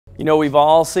You know, we've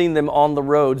all seen them on the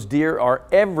roads. Deer are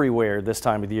everywhere this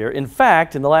time of the year. In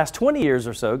fact, in the last 20 years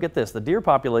or so, get this, the deer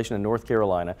population in North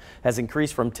Carolina has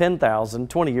increased from 10,000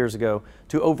 20 years ago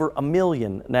to over 1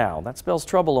 million now. That spells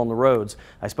trouble on the roads.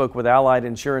 I spoke with Allied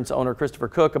Insurance owner Christopher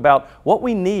Cook about what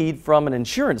we need from an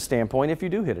insurance standpoint if you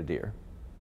do hit a deer.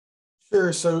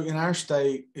 Sure. So in our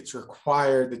state, it's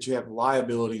required that you have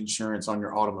liability insurance on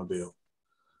your automobile.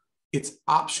 It's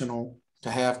optional to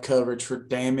have coverage for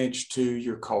damage to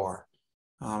your car.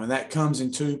 And that comes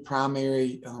in two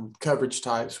primary coverage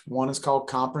types. One is called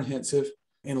comprehensive.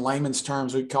 In layman's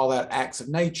terms, we call that acts of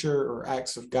nature or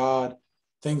acts of God.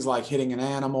 Things like hitting an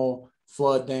animal,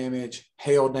 flood damage,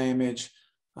 hail damage,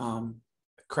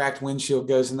 cracked windshield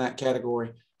goes in that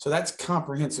category. So that's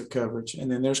comprehensive coverage.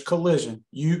 And then there's collision.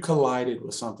 You collided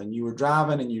with something. You were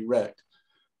driving and you wrecked.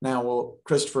 Now, well,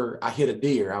 Christopher, I hit a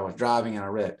deer. I was driving and I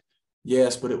wrecked.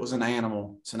 Yes, but it was an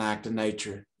animal. It's an act of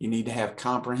nature. You need to have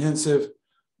comprehensive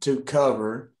to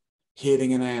cover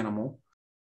hitting an animal.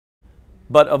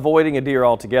 But avoiding a deer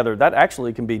altogether, that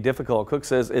actually can be difficult. Cook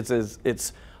says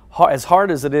it's as hard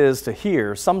as it is to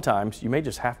hear, sometimes you may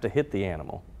just have to hit the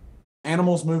animal.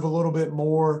 Animals move a little bit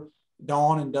more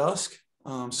dawn and dusk.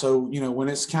 So, when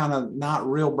it's kind of not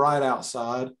real bright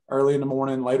outside, early in the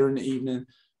morning, later in the evening,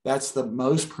 that's the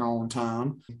most prone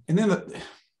time. And then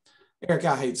Eric,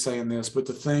 I hate saying this, but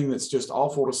the thing that's just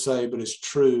awful to say, but it's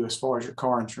true as far as your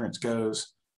car insurance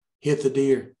goes, hit the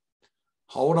deer.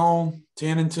 Hold on,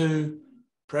 10 and 2,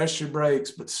 press your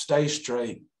brakes, but stay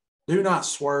straight. Do not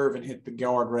swerve and hit the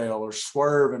guardrail or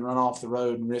swerve and run off the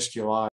road and risk your life.